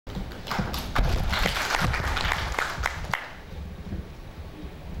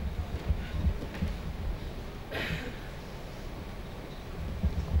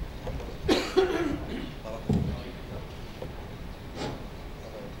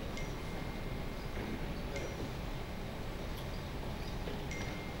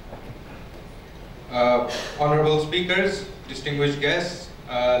Honorable speakers, distinguished guests,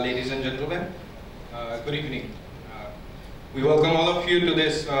 ladies and gentlemen, good evening. We welcome all of you to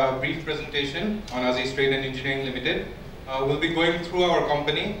this brief presentation on Aziz Trade Engineering Ltd. We'll be going through our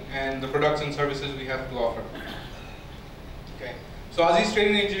company and the products and services we have to offer. Okay. So Aziz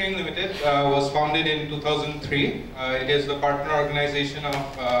Trade Engineering Ltd. Was founded in 2003. It is the partner organization of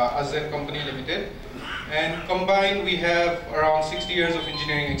ATEL Company Limited, and combined we have around 60 years of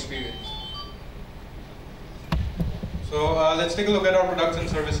engineering experience. So let's take a look at our products and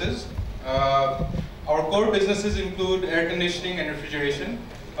services. Our core businesses include air conditioning and refrigeration.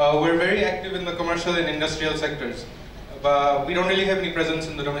 We're very active in the commercial and industrial sectors, but we don't really have any presence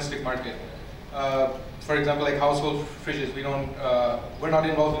in the domestic market. For example, like household fridges, we're not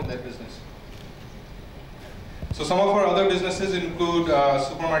involved in that business. So some of our other businesses include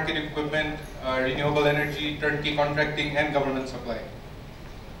supermarket equipment, renewable energy, turnkey contracting, and government supply.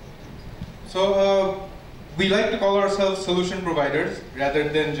 So we like to call ourselves solution providers rather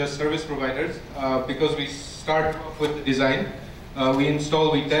than just service providers because we start with the design, we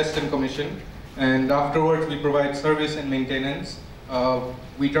install, we test and commission, and afterwards we provide service and maintenance.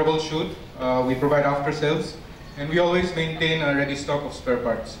 We troubleshoot, we provide after sales, and we always maintain a ready stock of spare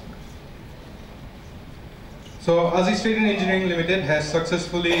parts. So Aziz Trade Engineering Ltd. Has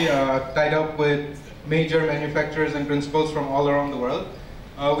successfully tied up with major manufacturers and principals from all around the world.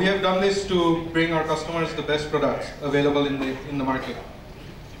 We have done this to bring our customers the best products available in the market.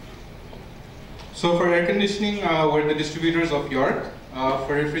 So for air conditioning, we're the distributors of York.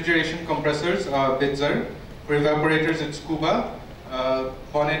 For refrigeration compressors, Bitzer. For evaporators, it's Kuba.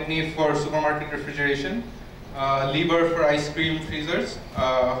 Bonnet Knee for supermarket refrigeration. Liebherr for ice cream freezers.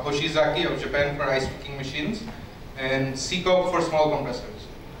 Hoshizaki of Japan for ice picking machines. And Seacock for small compressors.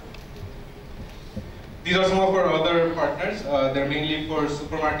 These are some of our other partners. They're mainly for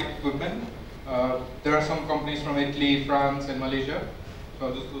supermarket equipment. There are some companies from Italy, France, and Malaysia. So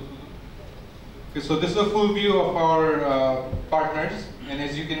I'll just go through them. Okay, so this is a full view of our partners, and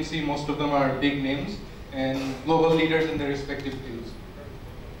as you can see, most of them are big names and global leaders in their respective fields.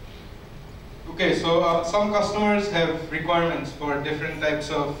 Okay, so some customers have requirements for different types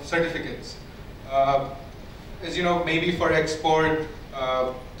of certificates. As you know, maybe for export,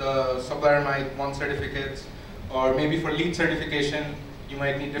 the supplier might want certificates, or maybe for lead certification, you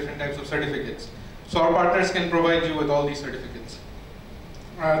might need different types of certificates. So our partners can provide you with all these certificates.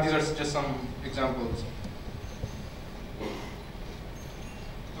 These are just some examples.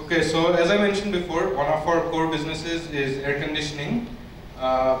 Okay, so as I mentioned before, one of our core businesses is air conditioning.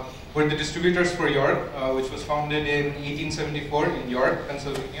 We're the distributors for York, which was founded in 1874 in York,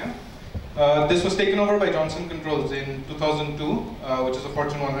 Pennsylvania. This was taken over by Johnson Controls in 2002, which is a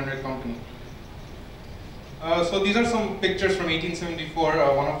Fortune 100 company. So these are some pictures from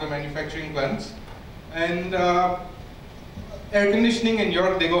 1874, one of the manufacturing plants. And air conditioning and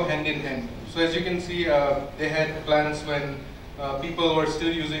York, they go hand in hand. So as you can see, they had plants when people were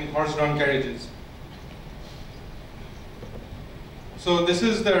still using horse-drawn carriages. So this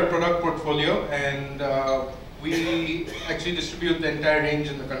is their product portfolio, and we actually distribute the entire range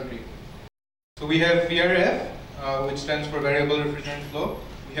in the country. So we have VRF, which stands for Variable Refrigerant Flow.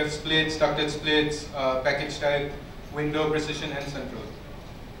 We have splits, ducted splits, package type, window, precision, and central.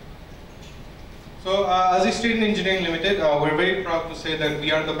 So Aziz Trade Engineering Ltd., we're very proud to say that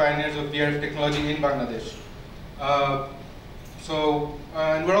we are the pioneers of VRF technology in Bangladesh.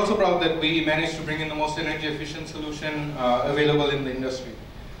 And we're also proud that we managed to bring in the most energy efficient solution available in the industry.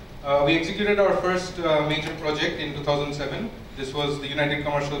 We executed our first major project in 2007. This was the United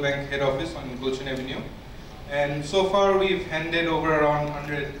Commercial Bank head office on Gulshan Avenue. And so far we've handed over around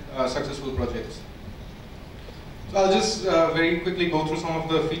 100 successful projects. So I'll just very quickly go through some of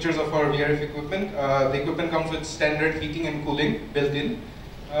the features of our VRF equipment. The equipment comes with standard heating and cooling built in.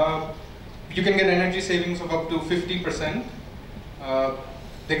 You can get energy savings of up to 50%.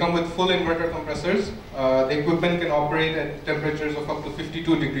 They come with full inverter compressors. The equipment can operate at temperatures of up to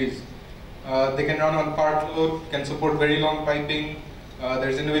 52 degrees. They can run on part load, can support very long piping.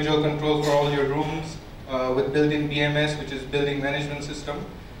 There's individual control for all your rooms with built-in BMS, which is Building Management System.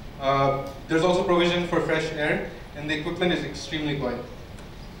 There's also provision for fresh air, and the equipment is extremely quiet.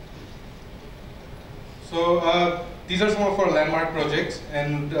 So these are some of our landmark projects,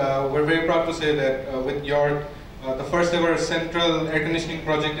 and we're very proud to say that with York, the first ever central air conditioning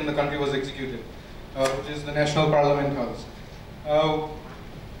project in the country was executed, which is the National Parliament House.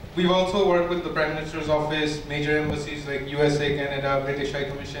 We've also worked with the Prime Minister's office, major embassies like USA, Canada, British High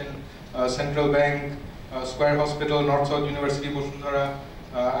Commission, Central Bank, Square Hospital, North-South University, Bosundhara,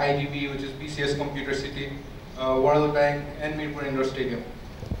 IDB, which is BCS Computer City, World Bank, and Mirpur Indoor Stadium.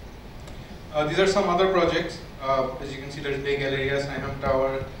 These are some other projects. As you can see, there's Bay Galleria, Sinham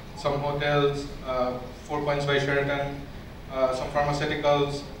Tower, some hotels, 4 Points by Sheraton, some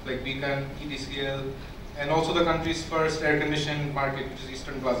pharmaceuticals like Beacon, EDCL, and also the country's first air-conditioned market, which is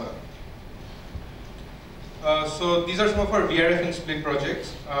Eastern Plaza. So these are some of our VRF and split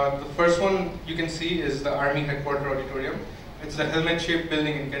projects. The first one you can see is the Army Headquarters Auditorium. It's the helmet-shaped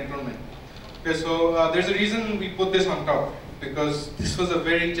building in Cantonment. Okay, so there's a reason we put this on top, because this was a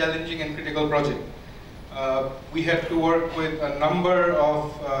very challenging and critical project. We had to work with a number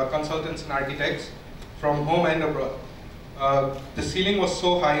of consultants and architects from home and abroad. The ceiling was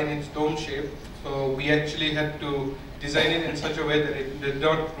so high in its dome shape, so we actually had to design it in such a way that it did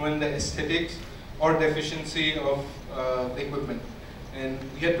not ruin the aesthetics or the efficiency of the equipment. And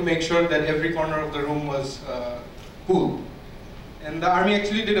we had to make sure that every corner of the room was cool. And the Army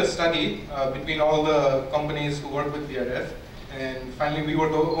actually did a study between all the companies who work with VRF, and finally we were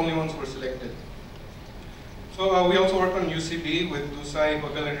the only ones who were selected. So we also worked on UCB with Dusai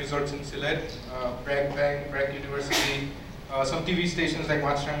Hotel and Resorts in Sylhet, Bragg Bank, Bragg University, some TV stations like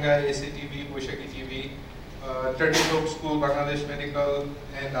Machanga, ACTV, Boishaki TV, Turtle Hope School, Bangladesh Medical,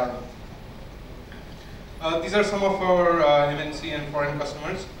 and Aram. These are some of our MNC and foreign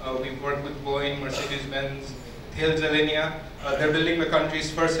customers. We've worked with Boeing, Mercedes-Benz, ATEL Zelenia. They're building the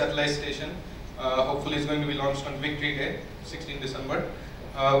country's first satellite station. Hopefully it's going to be launched on Victory Day, 16 December.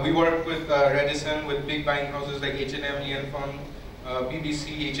 We work with Radisson, with big buying houses like H&M, Lianfeng,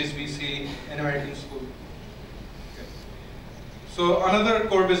 BBC, HSBC, and American School. Okay. So another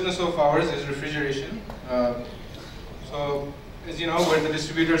core business of ours is refrigeration. So as you know, we're the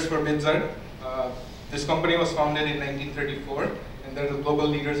distributors for Bitzer. This company was founded in 1934, and they're the global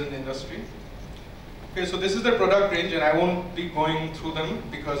leaders in the industry. Okay, so this is the product range, and I won't be going through them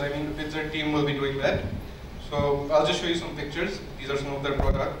because I mean the Bitzer team will be doing that. So I'll just show you some pictures. These are some of their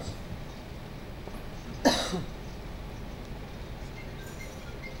products.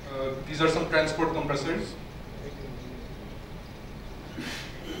 These are some transport compressors.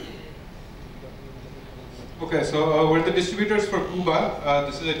 Okay, so we're the distributors for Kuba.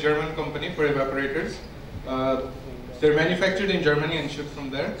 This is a German company for evaporators. They're manufactured in Germany and shipped from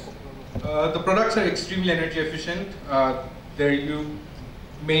there. The products are extremely energy efficient. They're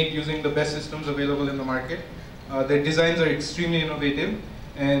made using the best systems available in the market. Their designs are extremely innovative,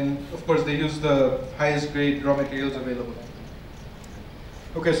 and of course they use the highest grade raw materials available.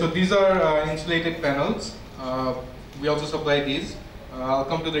 Okay, so these are insulated panels. We also supply these. I'll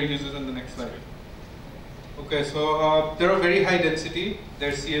come to their uses in the next slide. Okay, so they're of very high density.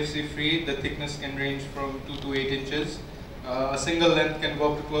 They're CFC free. The thickness can range from 2 to 8 inches. A single length can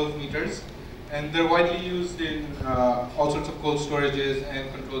go up to 12 meters. And they're widely used in all sorts of cold storages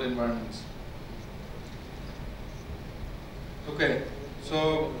and controlled environments. Okay,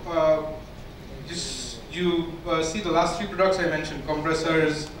 so you see the last three products I mentioned: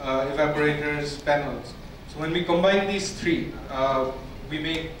 compressors, evaporators, panels. So when we combine these three, we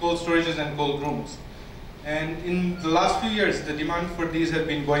make cold storages and cold rooms. And in the last few years, the demand for these have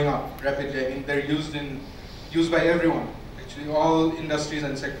been going up rapidly. I mean, they're used by everyone, actually all industries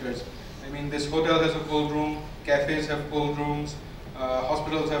and sectors. I mean, this hotel has a cold room, cafes have cold rooms,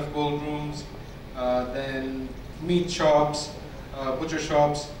 hospitals have cold rooms, then meat shops, butcher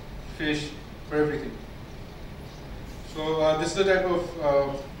shops, fish, for everything. So this is the type of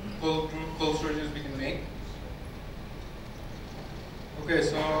cold storages we can make. Okay,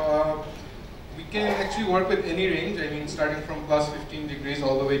 so we can actually work with any range. I mean, starting from plus 15 degrees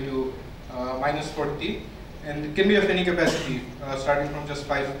all the way to minus 40. And it can be of any capacity, starting from just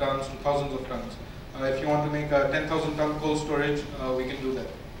 5 tons to thousands of tons. If you want to make a 10,000 ton cold storage, we can do that.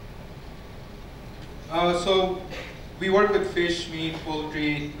 So we work with fish, meat,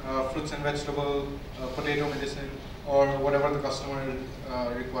 poultry, fruits and vegetables, potato medicine, or whatever the customer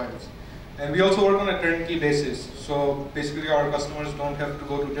requires. And we also work on a turnkey basis. So basically our customers don't have to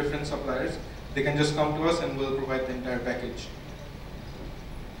go to different suppliers. They can just come to us and we'll provide the entire package.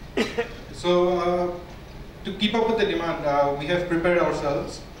 So to keep up with the demand, we have prepared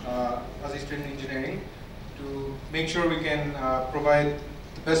ourselves, Aziz Trade Engineering, to make sure we can provide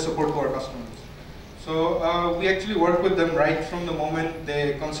the best support to our customers. So we actually work with them right from the moment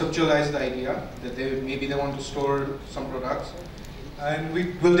they conceptualize the idea that maybe they want to store some products. And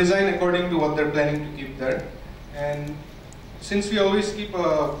we will design according to what they're planning to keep there. And since we always keep a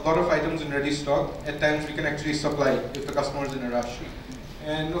lot of items in ready stock, at times we can actually supply if the customer is in a rush.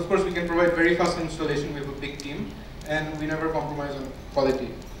 And of course we can provide very fast installation. We have a big team and we never compromise on quality.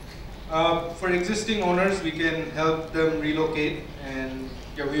 For existing owners, we can help them relocate, and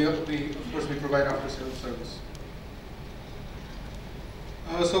yeah, of course we provide after sales service.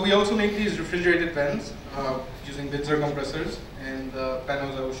 So we also make these refrigerated vents using Bitzer compressors and the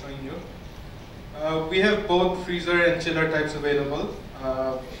panels I was showing you. We have both freezer and chiller types available.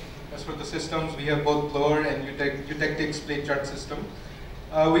 As for the systems, we have both blower and Eutectics plate chart system.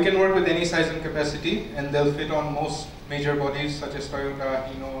 We can work with any size and capacity, and they'll fit on most major bodies such as Toyota,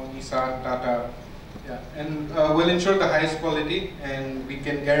 Hino, Nissan, Tata. Yeah, and we'll ensure the highest quality, and we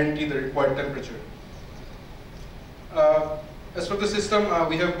can guarantee the required temperature. As for the system,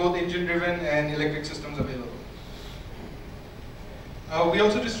 we have both engine-driven and electric systems available. We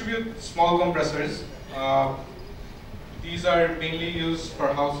also distribute small compressors. These are mainly used for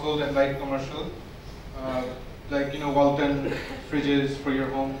household and light commercial, like Walton fridges for your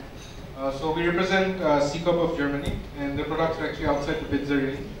home. So we represent C-Cup of Germany, and their products are actually outside the Bitzer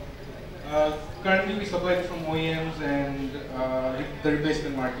range. Currently, we supply it from OEMs and the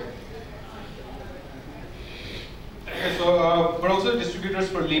replacement market. Okay, so we're also distributors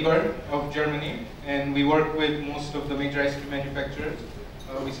for Lieber of Germany, and we work with most of the major ice cream manufacturers.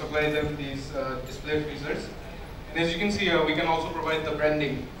 We supply them these display freezers. And as you can see, we can also provide the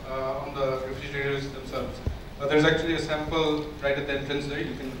branding on the refrigerators themselves. There's actually a sample right at the entrance there.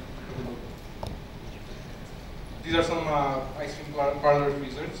 You can have a look. These are some ice cream parlor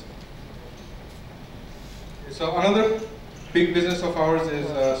freezers. So another big business of ours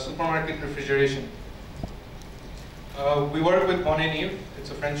is supermarket refrigeration. We work with Bonnet. It's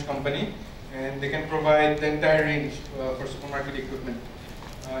a French company, and they can provide the entire range for supermarket equipment.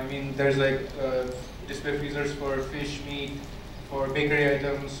 I mean, there's like display freezers for fish, meat, for bakery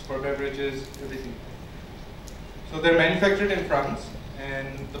items, for beverages, everything. So they're manufactured in France,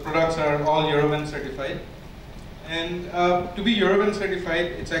 and the products are all Eurovan certified. And to be Eurovan certified,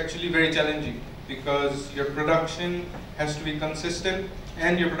 it's actually very challenging because your production has to be consistent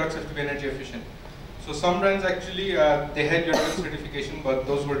and your products have to be energy efficient. So some brands actually, they had Eurovan certification, but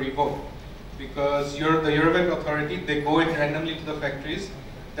those were revoked because the Eurovan authority, they go in randomly to the factories.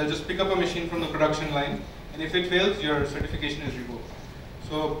 They'll just pick up a machine from the production line, and if it fails, your certification is revoked.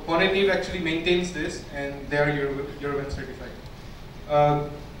 So Bonnet actually maintains this, and they are Eurovan certified.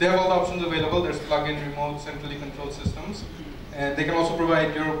 They have all the options available. There's plug-in, remote, centrally controlled systems, and they can also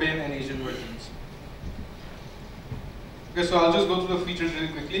provide European and Asian versions. Okay, so I'll just go through the features really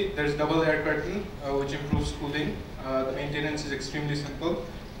quickly. There's double air curtain, which improves cooling. The maintenance is extremely simple.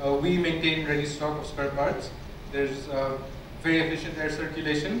 We maintain ready stock of spare parts. There's very efficient air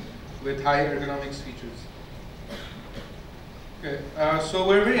circulation with high ergonomics features. Okay, so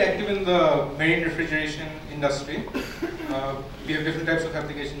we're very active in the marine refrigeration industry. We have different types of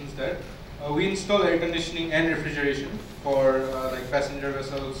applications there. We install air conditioning and refrigeration for like passenger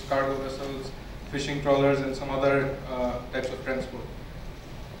vessels, cargo vessels, fishing trawlers, and some other types of transport.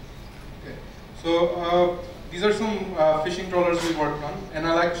 Okay, so these are some fishing trawlers we worked on, and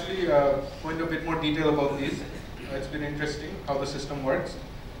I'll actually go into a bit more detail about these. It's been interesting how the system works.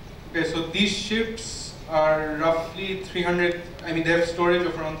 Okay, so these ships are roughly 300, they have storage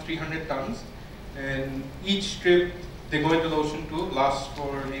of around 300 tons, and each trip they go into the ocean to lasts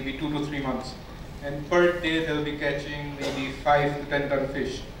for maybe 2 to 3 months. And per day they'll be catching maybe 5 to 10 ton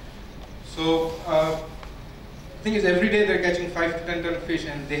fish. So the thing is, every day they're catching 5 to 10 ton fish,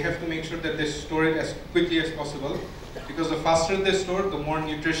 and they have to make sure that they store it as quickly as possible, because the faster they store, the more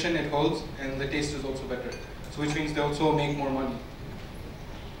nutrition it holds, and the taste is also better. So which means they also make more money.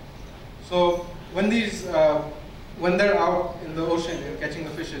 So when they're out in the ocean and catching the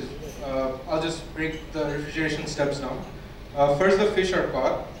fishes, I'll just break the refrigeration steps down. First, the fish are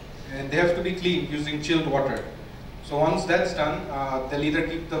caught, and they have to be cleaned using chilled water. So once that's done, they'll either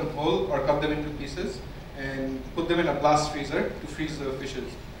keep them whole or cut them into pieces and put them in a blast freezer to freeze the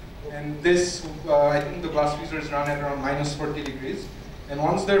fishes. And this, I think the blast freezers run at around -40 degrees. And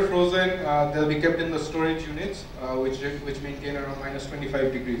once they're frozen, they'll be kept in the storage units, which maintain around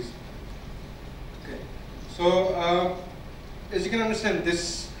 -25 degrees. Okay. So as you can understand,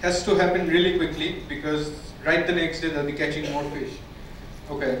 this has to happen really quickly because right the next day they'll be catching more fish.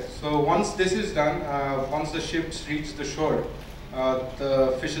 Okay. So once this is done, once the ships reach the shore,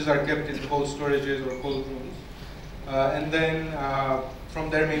 the fishes are kept in cold storages or cold rooms, and then from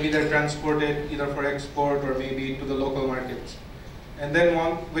there maybe they're transported either for export or maybe to the local markets. And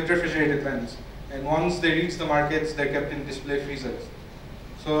then with refrigerated vents. And once they reach the markets, they're kept in display freezers.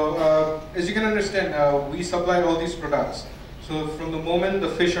 So as you can understand, we supply all these products. So from the moment the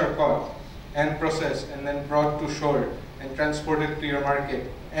fish are caught and processed and then brought to shore and transported to your market,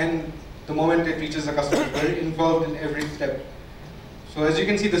 and the moment it reaches the customer, we're involved in every step. So as you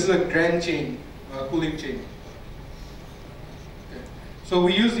can see, this is a grand chain, cooling chain. Okay. So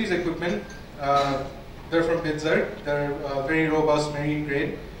we use these equipment. They're from Bitzer. They're very robust marine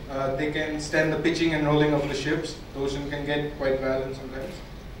grade. They can stand the pitching and rolling of the ships. The ocean can get quite violent sometimes.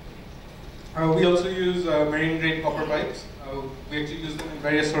 We also use marine grade copper pipes. We actually use them in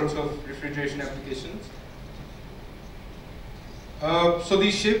various sorts of refrigeration applications. So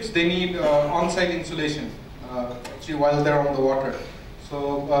these ships, they need on-site insulation, actually while they're on the water.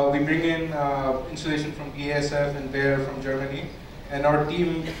 So we bring in insulation from BASF and Bayer from Germany, and our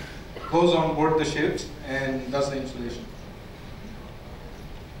team goes on board the ships and does the insulation.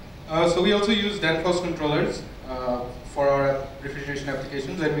 So we also use Danfoss controllers for our refrigeration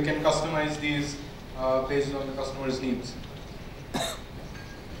applications, and we can customize these based on the customer's needs.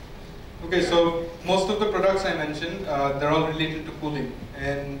 Okay, so most of the products I mentioned, they're all related to cooling,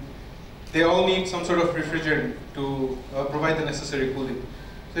 and they all need some sort of refrigerant to provide the necessary cooling.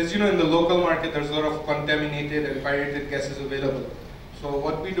 So as you know, in the local market, there's a lot of contaminated and pirated gases available. So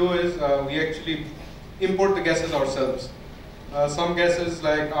what we do is we actually import the gases ourselves. Some gases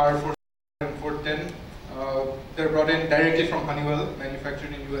like R4 and 410, they're brought in directly from Honeywell,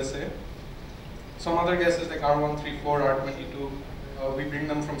 manufactured in USA. Some other gases like R134, R22, we bring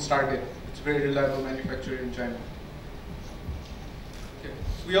them from Stargate. It's a very reliable manufacturer in China. Okay.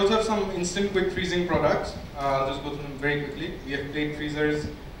 So we also have some instant quick freezing products. I'll just go through them very quickly. We have plate freezers,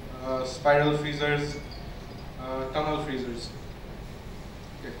 spiral freezers, tunnel freezers.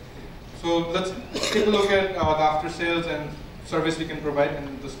 Okay. So let's take a look at the after sales and service we can provide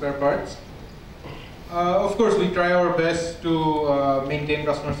and the spare parts. Of course, we try our best to maintain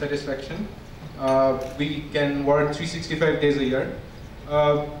customer satisfaction. We can work 365 days a year.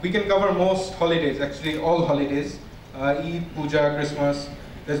 We can cover most holidays, actually all holidays, Eid, Puja, Christmas.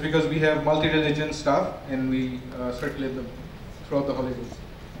 That's because we have multi-religion staff and we circulate them throughout the holidays.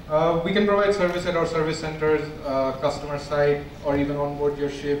 We can provide service at our service centers, customer site, or even on board your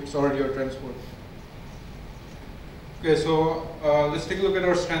ships or your transport. Okay, so let's take a look at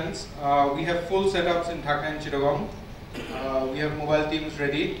our strengths. We have full setups in Dhaka and Chittagong. We have mobile teams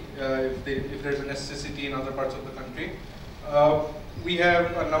ready if there's a necessity in other parts of the country. We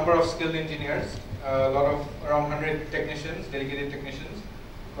have a number of skilled engineers, around 100 technicians, dedicated technicians.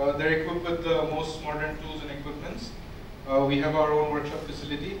 They're equipped with the most modern tools and equipments. We have our own workshop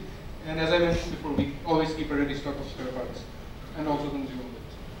facility, and as I mentioned before, we always keep a ready stock of spare parts and also consumables.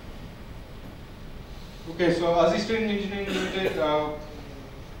 Okay, so Aziz Trade Engineering Ltd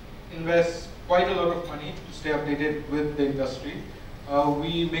invests quite a lot of money to stay updated with the industry.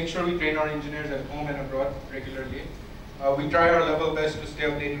 We make sure we train our engineers at home and abroad regularly. We try our level best to stay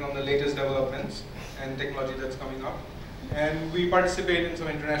updated on the latest developments and technology that's coming up. And we participate in some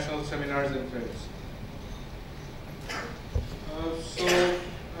international seminars and fairs.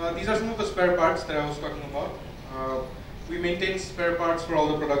 These are some of the spare parts that I was talking about. We maintain spare parts for all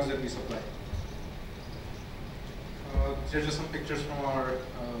the products that we supply. These are just some pictures from our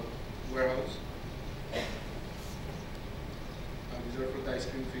warehouse. These are for the ice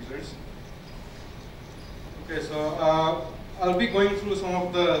cream freezers. Okay, so I'll be going through some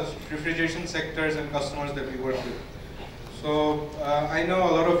of the refrigeration sectors and customers that we work with. So I know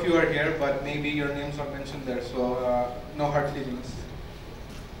a lot of you are here, but maybe your names are mentioned there, so no hard feelings.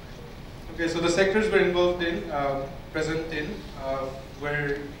 Okay, so the sectors we're involved in, present in,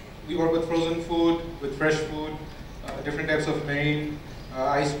 where we work with frozen food, with fresh food, different types of marine,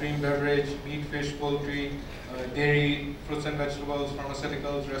 ice cream, beverage, meat, fish, poultry, dairy, fruits and vegetables,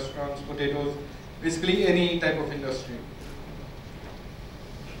 pharmaceuticals, restaurants, potatoes, basically any type of industry.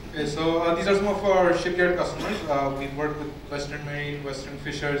 Okay, so these are some of our shipyard customers. We've worked with Western Marine, Western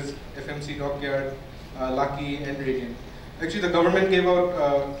Fishers, FMC Dockyard, Lucky, and Radiant. Actually, the government gave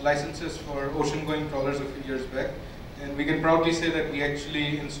out licenses for ocean-going trawlers a few years back, and we can proudly say that we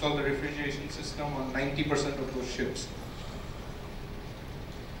actually installed the refrigeration system on 90% of those ships.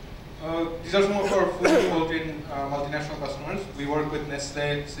 These are some of our food, poultry, and multinational customers. We work with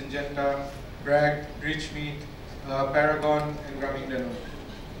Nestle, Syngenta, Bragg, Rich Meat, Paragon, and Grameen Denno.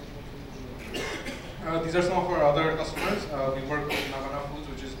 These are some of our other customers. We work with Navana Foods,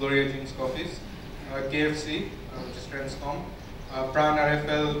 which is Gloria Jean's Coffees, KFC, which is Transcom, Pran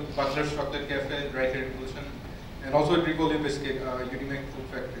RFL, Butler's Chocolate Cafe, Right Here Impulsion, and also Tripoli Biscuit, Unimac Food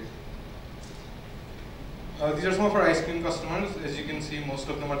Factory. These are some of our ice cream customers. As you can see, most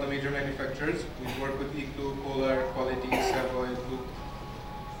of them are the major manufacturers. We work with Igloo, Polar, Quality, Savoy, Loop.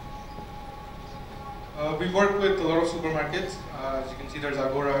 We work with a lot of supermarkets. As you can see, there's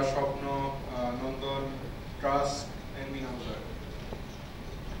Agora, Shopno, Nondon, Trask, and Minamazar.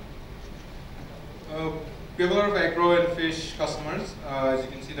 We have a lot of agro and fish customers. As you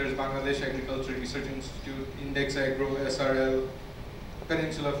can see, there's Bangladesh Agriculture Research Institute, Index Agro, SRL,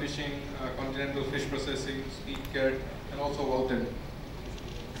 peninsula fishing, continental fish processing, speed care, and also Walton.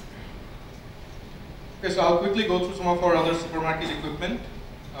 Okay, so I'll quickly go through some of our other supermarket equipment.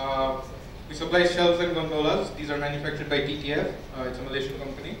 We supply shelves and gondolas. These are manufactured by TTF. It's a Malaysian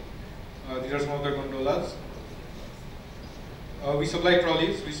company. These are some of their gondolas. We supply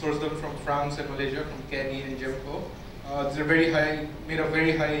trolleys. We source them from France and Malaysia, from Caddy and Gemco. These are very high, made of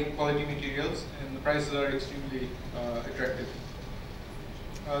very high quality materials, and the prices are extremely attractive.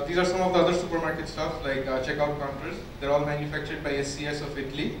 These are some of the other supermarket stuff, like checkout counters. They're all manufactured by SCS of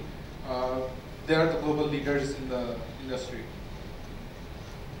Italy. They are the global leaders in the industry.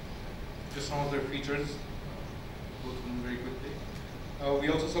 Just some of their features. Go through them very quickly. We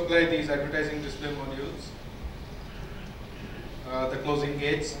also supply these advertising display modules, the closing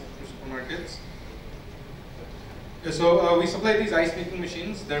gates for supermarkets. Okay, so we supply these ice making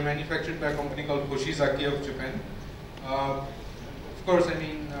machines. They're manufactured by a company called Hoshizaki of Japan. Of course, I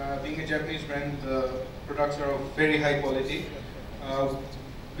mean, being a Japanese brand, the products are of very high quality.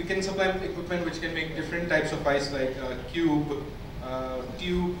 We can supply equipment which can make different types of ice, like cube,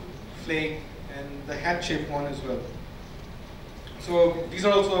 tube, flake, and the hat-shaped one as well. So these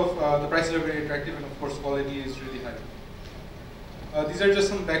are also, the prices are very attractive, and of course quality is really high. These are just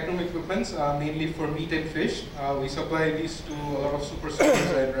some backroom equipments, mainly for meat and fish. We supply these to a lot of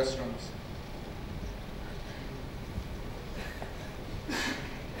superstores and restaurants.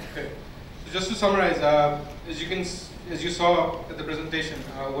 Okay, so just to summarize, as you saw at the presentation,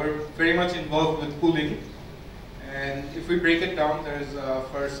 we're very much involved with cooling. And if we break it down, there's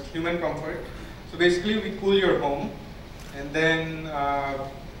first human comfort. So basically we cool your home, and then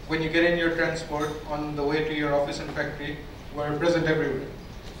when you get in your transport on the way to your office and factory, we're present everywhere.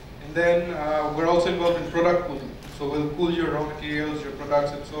 And then we're also involved in product cooling. So we'll cool your raw materials, your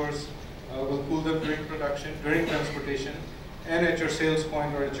products at source. We'll cool them during production, during transportation, and at your sales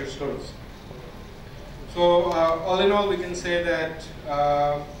point or at your stores. So all in all, we can say that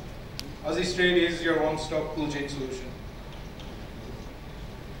Aziz Trade is your one-stop cool chain solution.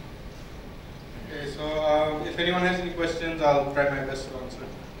 Okay, so if anyone has any questions, I'll try my best to answer.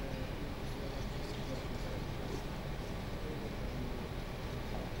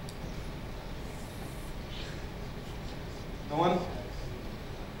 No one?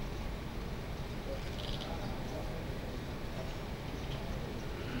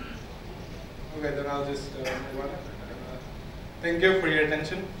 Okay, then I'll just move on. Thank you for your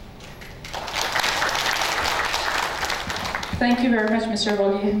attention. Thank you very much, Mr.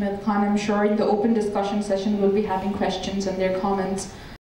 Wali Ahmed Khan. I'm sure in the open discussion session we'll be having questions and their comments